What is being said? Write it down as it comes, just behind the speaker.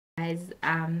guys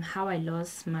how I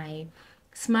lost my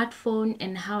smartphone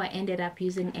and how I ended up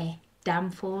using a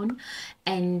dumb phone,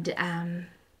 and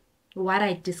what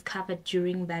I discovered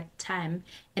during that time.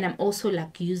 And I'm also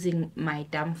like using my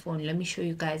dumb phone. Let me show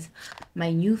you guys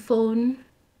my new phone.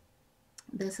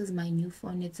 This is my new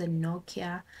phone. It's a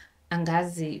Nokia.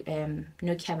 Angazi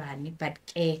Nokia bani, but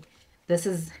this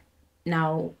is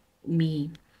now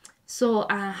me. So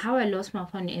how I lost my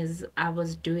phone is I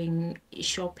was doing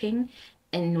shopping,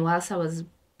 and whilst I was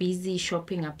busy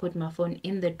shopping, I put my phone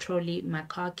in the trolley, my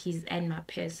car keys, and my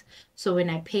purse. So when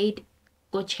I paid,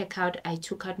 go check out, I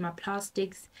took out my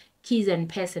plastics, keys, and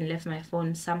purse, and left my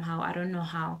phone somehow. I don't know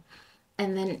how.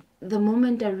 And then the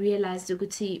moment I realized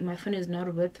Uguti, my phone is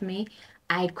not with me,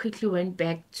 I quickly went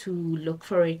back to look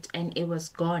for it, and it was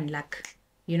gone. Like,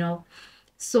 you know.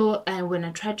 So when I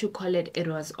tried to call it, it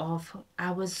was off. I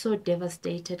was so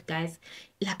devastated, guys.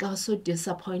 Like, I was so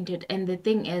disappointed. And the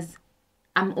thing is,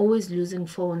 I'm always losing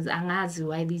phones. Angazi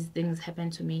why these things happen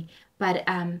to me. But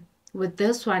with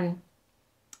this one,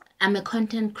 I'm a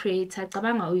content creator.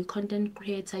 Cabanga, you content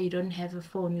creator, you don't have a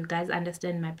phone. You guys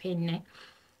understand my pain, ne?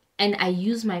 And I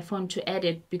use my phone to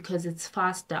edit because it's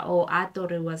faster, or I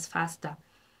thought it was faster.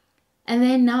 And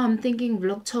then now I'm thinking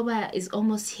Vlogtober is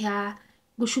almost here.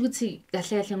 Kusho ukuthi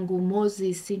kahle kahle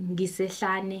nguMoses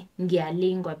ngisehlane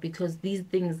ngiyalingwa because these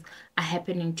things are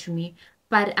happening to me.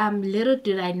 But little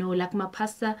did I know, like my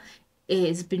pastor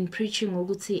has been preaching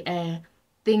ukuthi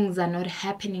things are not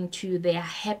happening to you, they are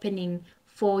happening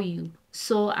for you.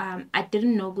 So I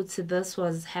didn't know ukuthi this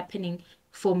was happening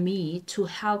for me to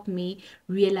help me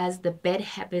realize the bad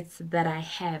habits that I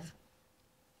have.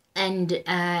 And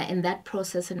in that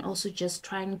process, and also just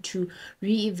trying to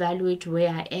reevaluate where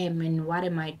I am and what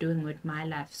am I doing with my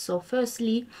life. So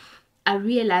firstly, I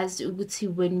realized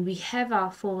Uguti, when we have our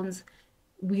phones,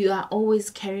 we are always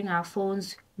carrying our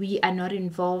phones. We are not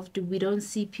involved. We don't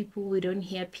see people. We don't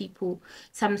hear people.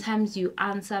 Sometimes you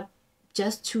answer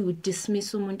just to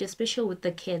dismiss someone, especially with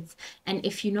the kids. And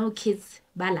if you know kids,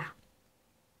 bala,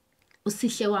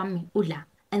 usihle wami ula.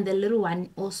 And the little one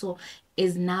also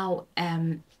is now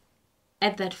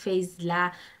at that phase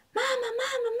la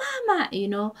mama, you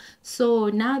know. So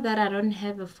now that I don't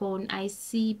have a phone, I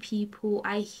see people,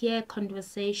 I hear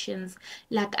conversations,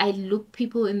 like I look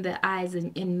people in the eyes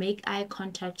and make eye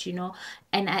contact, you know.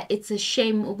 And it's a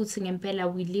shame ukuthi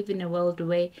ngempela we live in a world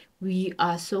where we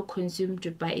are so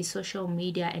consumed by social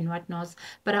media and whatnot.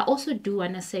 But I also do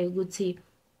want to say ukuthi,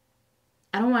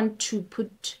 I don't want to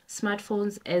put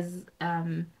smartphones as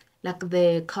like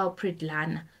the culprit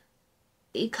lana.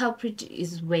 The culprit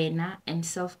is wena and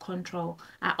self-control.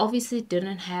 I obviously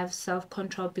didn't have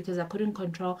self-control because I couldn't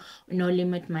control nor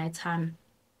limit my time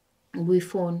with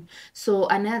phone. So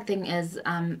another thing is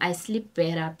I sleep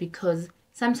better because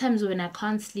sometimes when I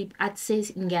can't sleep, I'd say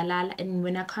ngalala, and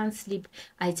when I can't sleep,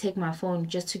 I take my phone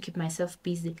just to keep myself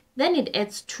busy. Then it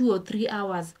adds 2 or 3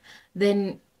 hours.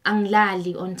 Then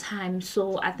anglali on time.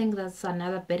 So I think that's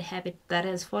another bad habit that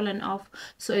has fallen off.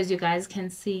 So as you guys can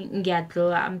see,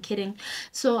 ngiyadlowa, I'm kidding.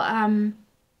 So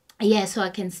yeah, so I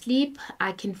can sleep,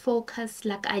 I can focus,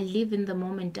 like I live in the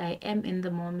moment, I am in the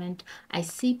moment, I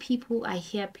see people, I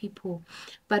hear people.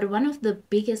 But one of the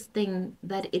biggest thing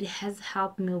that it has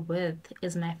helped me with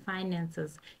is my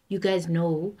finances. You guys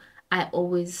know I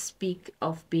always speak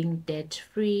of being debt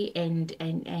free,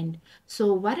 and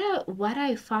so what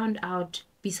I found out,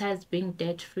 besides being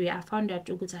debt free, I found out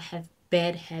I have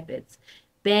bad habits,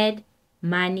 bad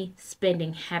money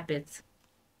spending habits.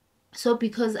 So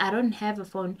because I don't have a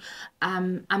phone,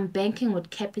 I'm banking with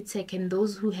Capitec, and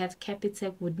those who have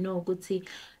Capitec would know, good see,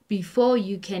 before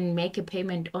you can make a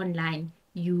payment online,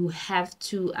 you have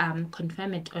to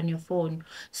confirm it on your phone.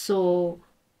 So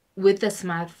with the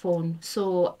smartphone,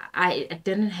 so I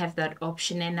didn't have that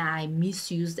option, and I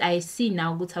see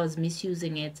now what I was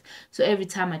misusing it. So every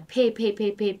time I'd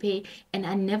pay, and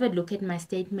I never look at my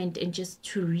statement and just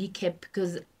to recap,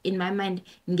 because in my mind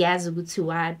ngiyazi ukuthi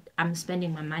what I'm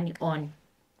spending my money on.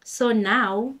 So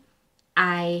now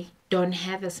I don't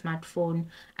have a smartphone,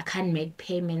 I can't make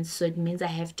payments, so it means I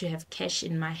have to have cash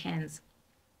in my hands,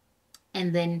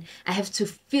 and then I have to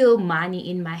feel money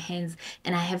in my hands,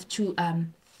 and I have to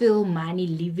feel money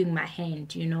leaving my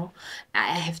hand, you know.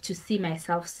 I have to see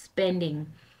myself spending.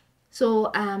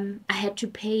 So I had to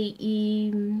pay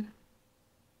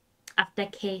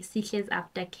aftercare, Sihle's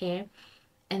aftercare,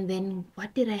 and then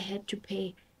what did I had to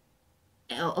pay?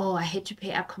 Oh, I had to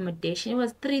pay accommodation. It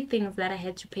was three things that I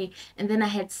had to pay, and then I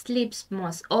had sleeps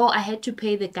most. Oh, I had to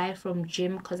pay the guy from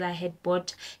gym because I had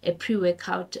bought a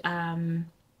pre-workout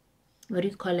what do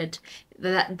you call it,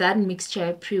 that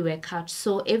mixture pre-workout.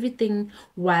 So everything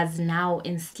was now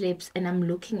in slips, and I'm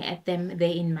looking at them, they're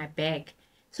in my bag.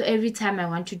 So every time I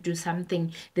want to do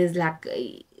something, there's like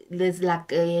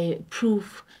a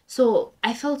proof. So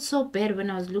I felt so bad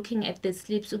when I was looking at the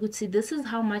slips. You could see this is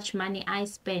how much money I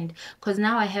spend, because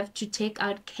now I have to take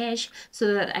out cash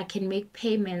so that I can make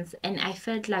payments. And I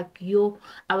felt like, yo,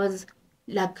 I was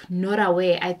like not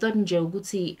aware. I thought nje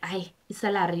ukuthi I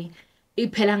salary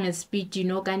iphela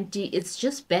ngespeed, kanti it's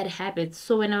just bad habits.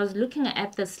 So when I was looking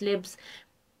at the slips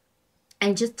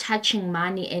and just touching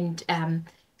money and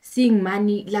seeing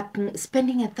money, like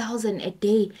spending 1,000 a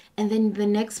day, and then the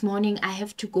next morning I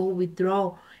have to go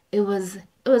withdraw, it was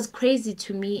crazy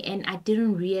to me, and I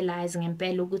didn't realize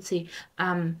ngempela ukuthi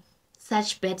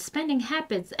such bad spending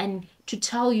habits. And to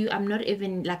tell you, I'm not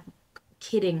even like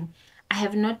kidding, I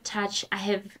have not touched, I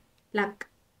have like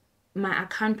my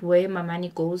account where my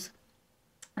money goes,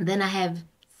 and then I have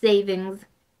savings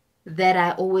that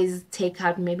I always take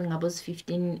out, maybe about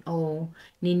 15 or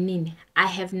ninin. I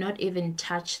have not even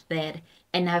touched that.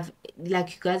 And I've,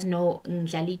 like you guys know,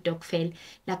 ngidlala itokvel.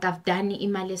 Like I've done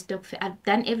imali stokvel. I've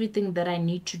done everything that I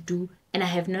need to do, and I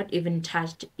have not even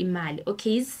touched imali.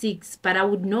 Okay, it's 6, but I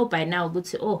would know by now. Go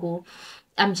to oh,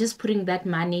 I'm just putting that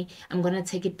money. I'm gonna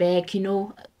take it back.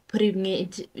 Putting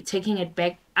it, taking it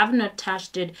back. I've not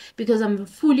touched it because I'm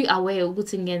fully aware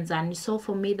ukuthi ngenzani. So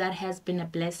for me, that has been a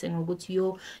blessing. Ukuthi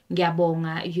yo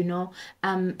ngiyabonga.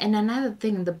 And another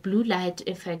thing, the blue light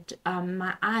effect.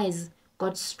 My eyes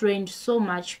got strained so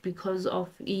much because of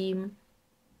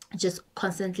just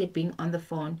constantly being on the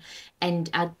phone, and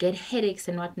I'd get headaches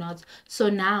and whatnot. So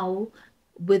now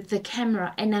with the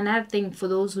camera, and another thing for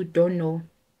those who don't know,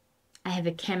 I have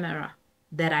a camera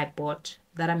that I bought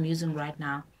that I'm using right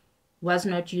now. Was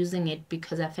not using it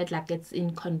because I felt like it's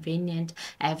inconvenient.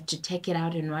 I have to take it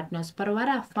out and whatnot. But what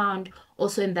I found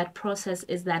also in that process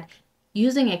is that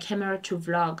using a camera to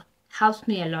vlog helps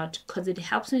me a lot, because it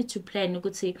helps me to plan. You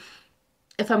could see,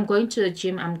 if I'm going to the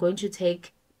gym, I'm going to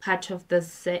take part of the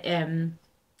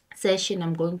session,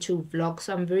 I'm going to vlog.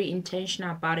 So I'm very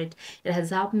intentional about it. It has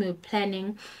helped me with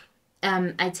planning.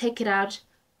 I take it out,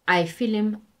 I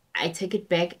film, I take it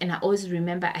back, and I always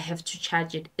remember I have to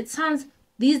charge it.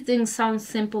 These things sound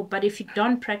simple, but if you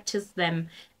don't practice them,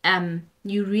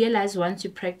 you realize once you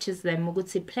practice them,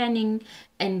 ukuthi planning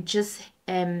and just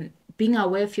being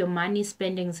aware of your money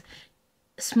spendings,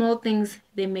 small things,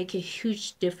 they make a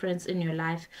huge difference in your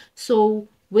life. So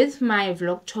with my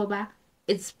Vlogtober,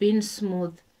 it's been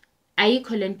smooth.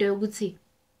 Ayikho lento yokuthi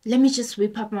let me just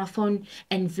whip up my phone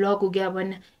and vlog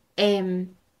ukuyabona.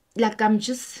 Like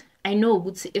I know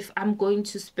ukuthi if I'm going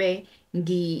to spare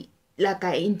like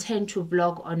I intend to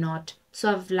vlog or not.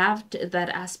 So I've loved that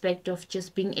aspect of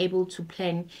just being able to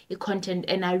plan a content,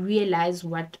 and I realize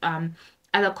what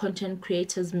other content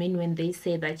creators mean when they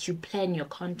say that you plan your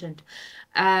content.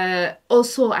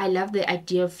 Also, I love the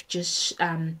idea of just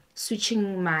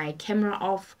switching my camera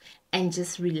off and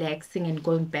just relaxing and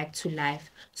going back to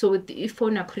life. So with the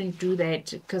phone, I couldn't do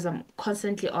that because I'm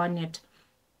constantly on it.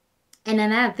 And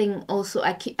another thing also,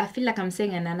 I feel like I'm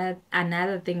saying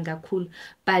another thing cool,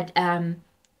 but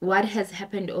what has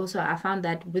happened also, I found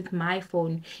that with my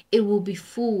phone, it will be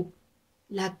full.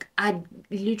 Like I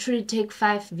literally take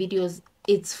 5 videos,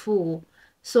 it's full.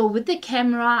 So with the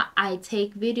camera, I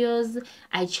take videos,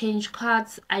 I change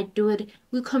cards, I do it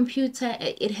with computer.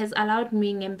 It has allowed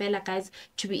me, ngempela guys,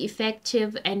 to be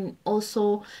effective, and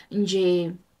also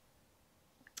nje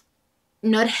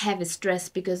not have a stress,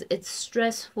 because it's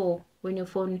stressful when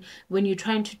you're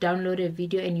trying to download a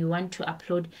video and you want to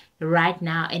upload right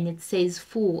now and it says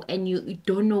full and you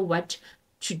don't know what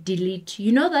to delete.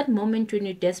 You know that moment when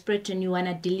you're desperate and you want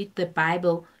to delete the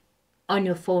Bible on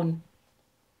your phone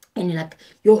and you're like,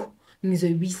 yo,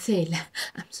 ngizoyibisela.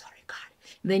 I'm sorry, God.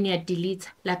 Then you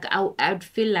delete. Like I would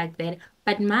feel like that.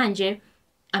 But manje,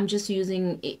 I'm just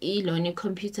using a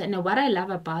computer. Now what I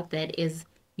love about that is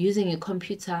using a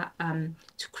computer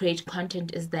to create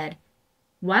content is that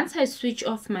once I switch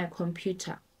off my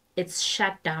computer, it's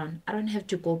shut down. I don't have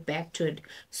to go back to it.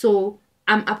 So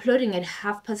I'm uploading at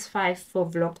 5:30 for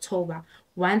Vlogtober.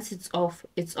 Once it's off,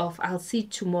 it's off. I'll see it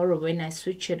tomorrow when I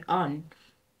switch it on.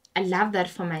 I love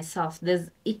that for myself. There's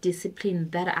a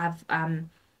discipline that I've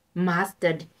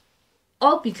mastered,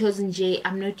 all because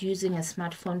I'm not using a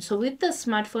smartphone. So with the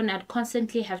smartphone, I'd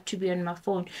constantly have to be on my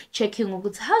phone checking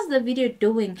how's the video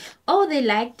doing. Oh, they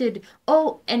liked it.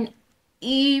 Oh, and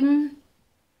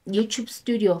YouTube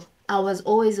Studio, I was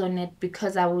always on it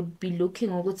because I would be looking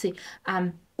ukuthi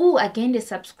oh, I gained a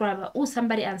subscriber. Oh,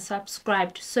 somebody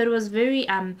unsubscribed. So it was very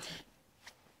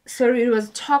sorry, it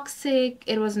was toxic.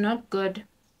 It was not good.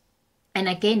 And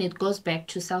again, it goes back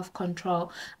to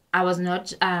self-control. I was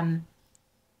not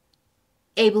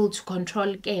able to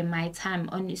control my time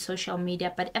on social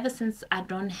media, but ever since I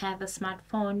don't have a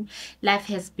smartphone, life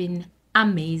has been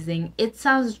amazing. It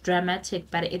sounds dramatic,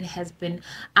 but it has been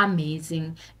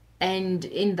amazing. And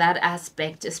in that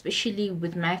aspect, especially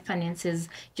with my finances,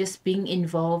 just being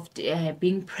involved,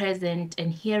 being present,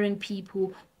 and hearing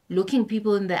people, looking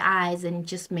people in the eyes, and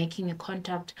just making a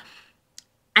contact.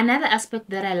 Another aspect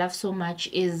that I love so much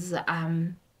is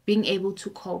being able to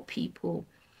call people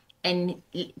and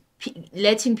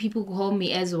letting people call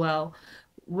me as well.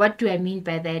 What do I mean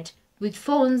by that? With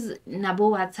phones,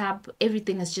 Nabo WhatsApp,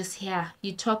 everything is just here.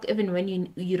 You talk even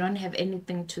when you don't have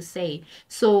anything to say.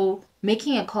 So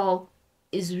making a call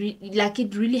is like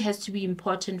it really has to be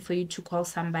important for you to call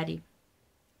somebody.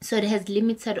 So it has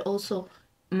limited also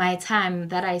my time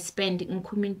that I spend in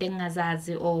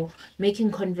ngazazi or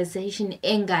making conversation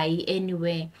engai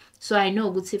anywhere. So I know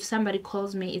but if somebody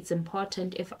calls me, it's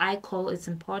important. If I call, it's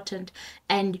important.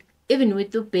 And even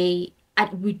with the bay, I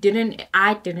didn't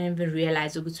even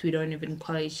realize because we don't even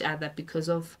call each other because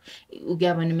of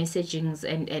ugabana messagings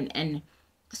and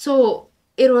so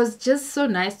it was just so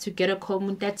nice to get a call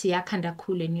muntati yakanda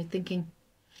cool and you're thinking,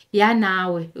 yeah,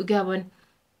 now ugabon.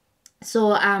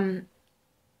 So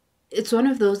it's one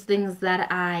of those things that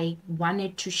I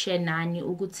wanted to share nani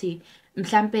ukuthi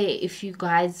mhlambe if you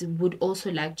guys would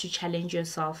also like to challenge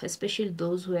yourself, especially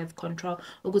those who have control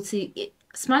ukuthi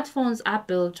smartphones are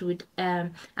built with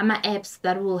ama apps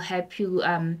that will help you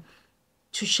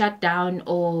to shut down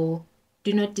or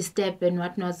do not disturb and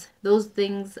whatnot. Those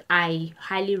things I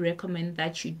highly recommend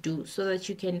that you do so that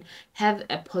you can have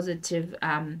a positive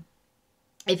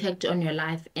effect on your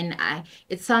life. And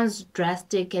it sounds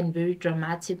drastic and very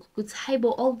dramatic. It's hide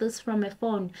all this from a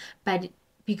phone, but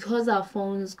because our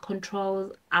phones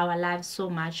control our lives so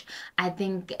much, I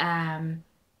think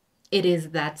it is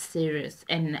that serious.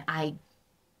 And I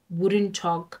wouldn't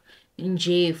talk in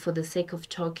jail for the sake of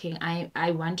talking.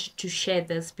 I wanted to share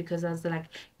this because I was like,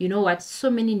 you know what, so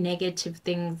many negative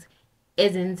things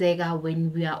ezenzeka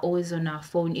when we are always on our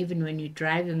phone. Even when you're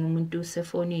driving, umuntu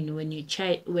usefonini,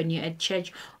 when you're at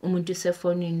church, umuntu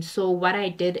usefonini. So what I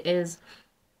did is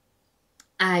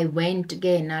I went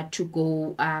again to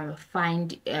go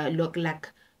find look like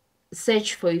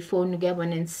search for a phone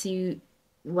again and see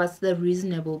what's the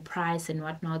reasonable price and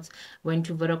whatnot. Went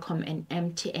to Vodacom and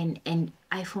MTN, and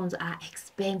iPhones are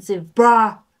expensive,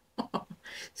 bruh.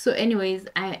 So anyways,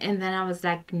 and then I was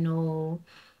like, no,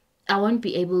 I won't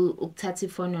be able to take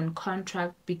phone on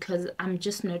contract because I'm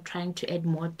just not trying to add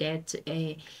more debt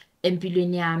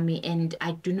empilweni yami, and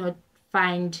I do not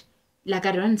find like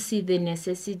I don't see the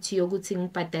necessity yokuthi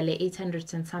ngibhadale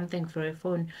 800 and something for a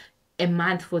phone a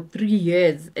month for 3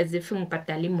 years as if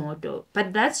ngibhadale imoto.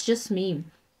 But that's just me.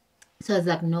 So I was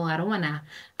like, no, I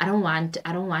don't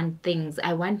want things.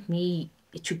 I want me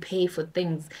to pay for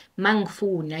things.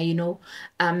 Mangfuna, you know.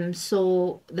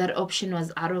 So that option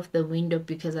was out of the window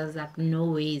because I was like, no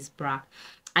ways, bruh.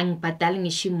 Angibhadali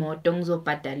ngisho imoto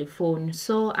ngizobhadala phone.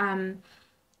 So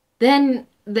then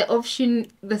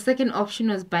the second option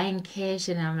was buying cash,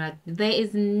 and I'm like, there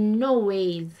is no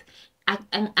ways.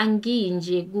 Angiyi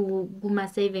nje kuma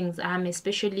savings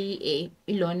especially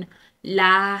ilona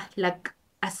la like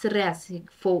a serious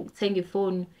for thenga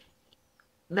phone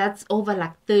that's over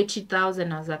like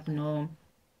 30,000. I was like, no.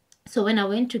 So when I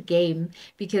went to game,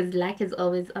 because luck is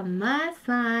always on my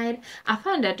side, I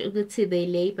found out ukuthi they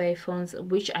lay by phones,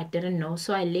 which I didn't know.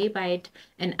 So I lay by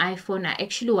an iPhone. I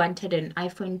actually wanted an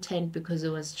iPhone 10 because it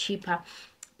was cheaper.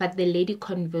 But the lady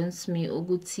convinced me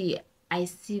ukuthi I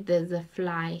see there's a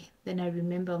fly. Then I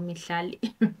remember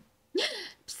Mihlali.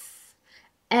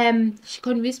 She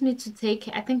convinced me to take,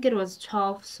 I think it was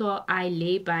 12, so I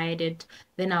lay by it.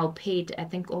 Then I'll pay it, I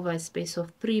think, over a space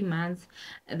of 3 months.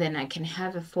 Then I can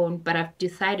have a phone. But I've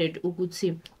decided,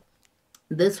 Uguti,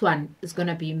 this one is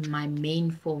gonna be my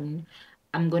main phone.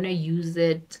 I'm gonna use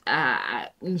it,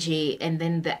 nje, and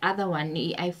then the other one,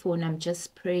 the iPhone, I'm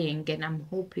just praying and I'm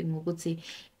hoping, Uguti,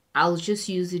 I'll just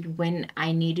use it when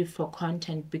I need it for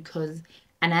content. Because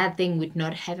another thing with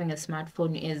not having a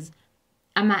smartphone is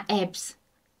my apps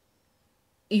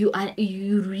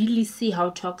you really see how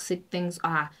toxic things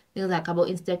are. Things like about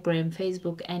Instagram,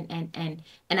 Facebook, and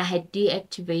I had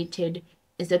deactivated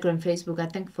Instagram, Facebook, I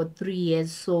think for 3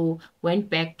 years. So went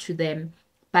back to them,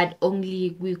 but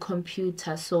only with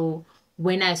computer. So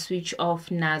when I switch off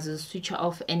Nazo, switch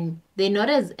off, and they're not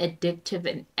as addictive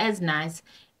and as nice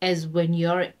as when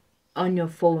you're on your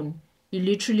phone. You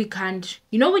literally can't.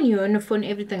 You know when you're on your phone,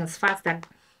 everything is fast. Like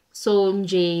So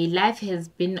nje, life has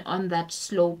been on that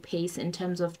slow pace in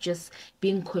terms of just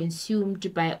being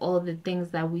consumed by all the things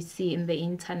that we see in the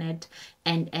internet,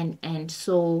 and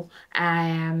so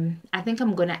I think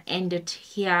I'm gonna end it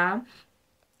here.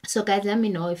 So guys, let me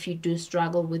know if you do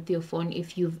struggle with your phone,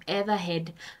 if you've ever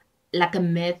had like a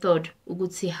method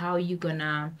see how you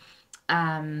gonna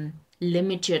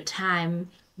limit your time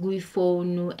with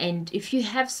phone. And if you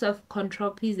have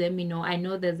self-control, please let me know. I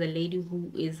know there's a lady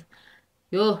who is,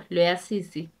 yo, loya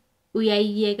sisi,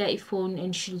 uyayiyeka ifone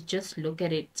and she'll just look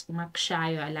at it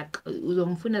makushaywa, like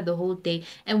uzomfuna the whole day,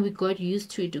 and we got used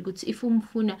to it ukuthi if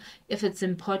umfuna, if it's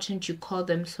important, you call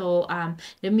them. So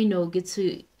let me know,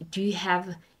 do you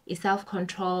have a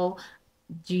self-control?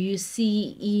 Do you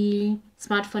see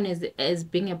smartphone as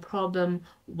being a problem?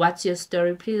 What's your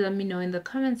story? Please let me know in the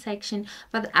comment section.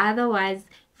 But otherwise,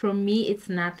 from me, it's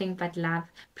nothing but love.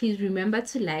 Please remember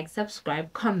to like,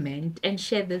 subscribe, comment, and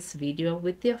share this video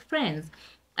with your friends.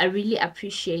 I really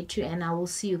appreciate you, and I will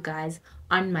see you guys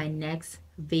on my next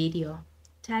video.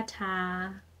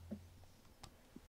 Ta-ta!